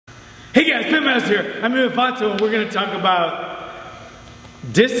Hey guys, Pit here. I'm here with Vato, and we're going to talk about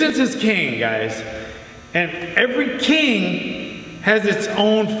distance is king, guys. And every king has its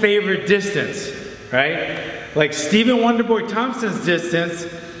own favorite distance, right? Like Stephen Wonderboy Thompson's distance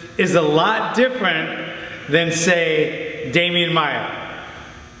is a lot different than, say, Damian Maya,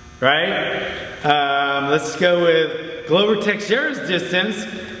 right? Let's go with Glover Teixeira's distance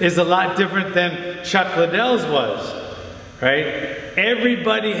is a lot different than Chuck Liddell's was, right?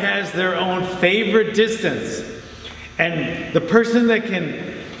 Everybody has their own favorite distance. And the person that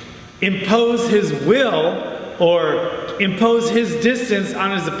can impose his will or impose his distance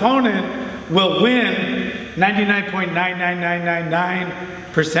on his opponent will win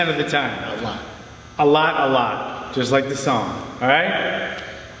 99.99999% of the time. A lot. A lot, a lot. Just like the song, all right?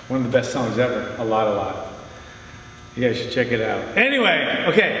 One of the best songs ever. A lot, a lot. You guys should check it out. Anyway,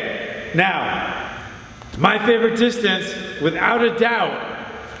 okay. Now, my favorite distance, without a doubt,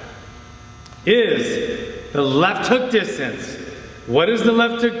 is the left hook distance. What is the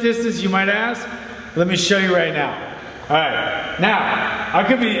left hook distance, you might ask? Let me show you right now. All right. Now, I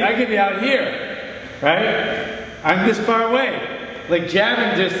could be out here, right? I'm this far away, like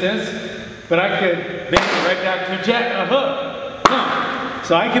jabbing distance, but I could make it right back to a hook.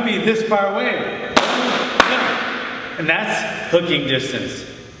 So I could be this far away. And that's hooking distance,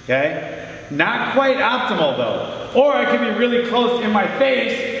 okay? Not quite optimal though. Or I could be really close in my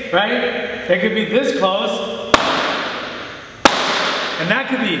face, right? It could be this close. And that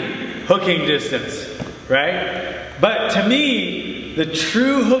could be hooking distance, right? But to me, the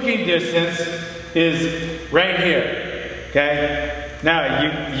true hooking distance is right here, okay? Now,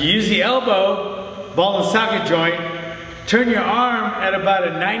 you use the elbow, ball and socket joint, turn your arm at about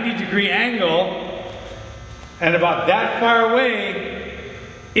a 90-degree angle, and about that far away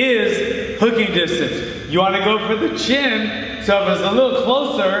is hooking distance. You want to go for the chin, so if it's a little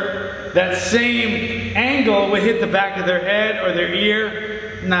closer, that same angle would hit the back of their head or their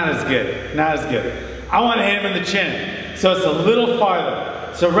ear. Not as good, not as good. I want to hit them in the chin, so it's a little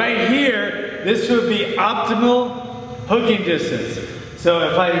farther. So right here, this would be optimal hooking distance. So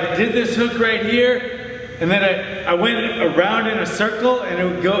if I did this hook right here, and then I went around in a circle, and it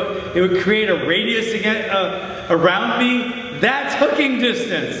would create a radius again, around me. That's hooking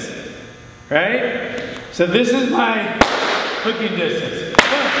distance, right? So this is my hooking distance.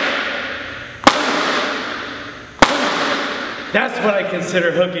 That's what I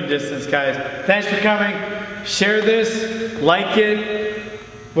consider hooking distance, guys. Thanks for coming. Share this, like it.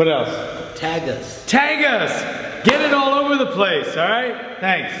 What else? Tag us. Tag us. Get it all over the place, all right?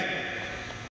 Thanks.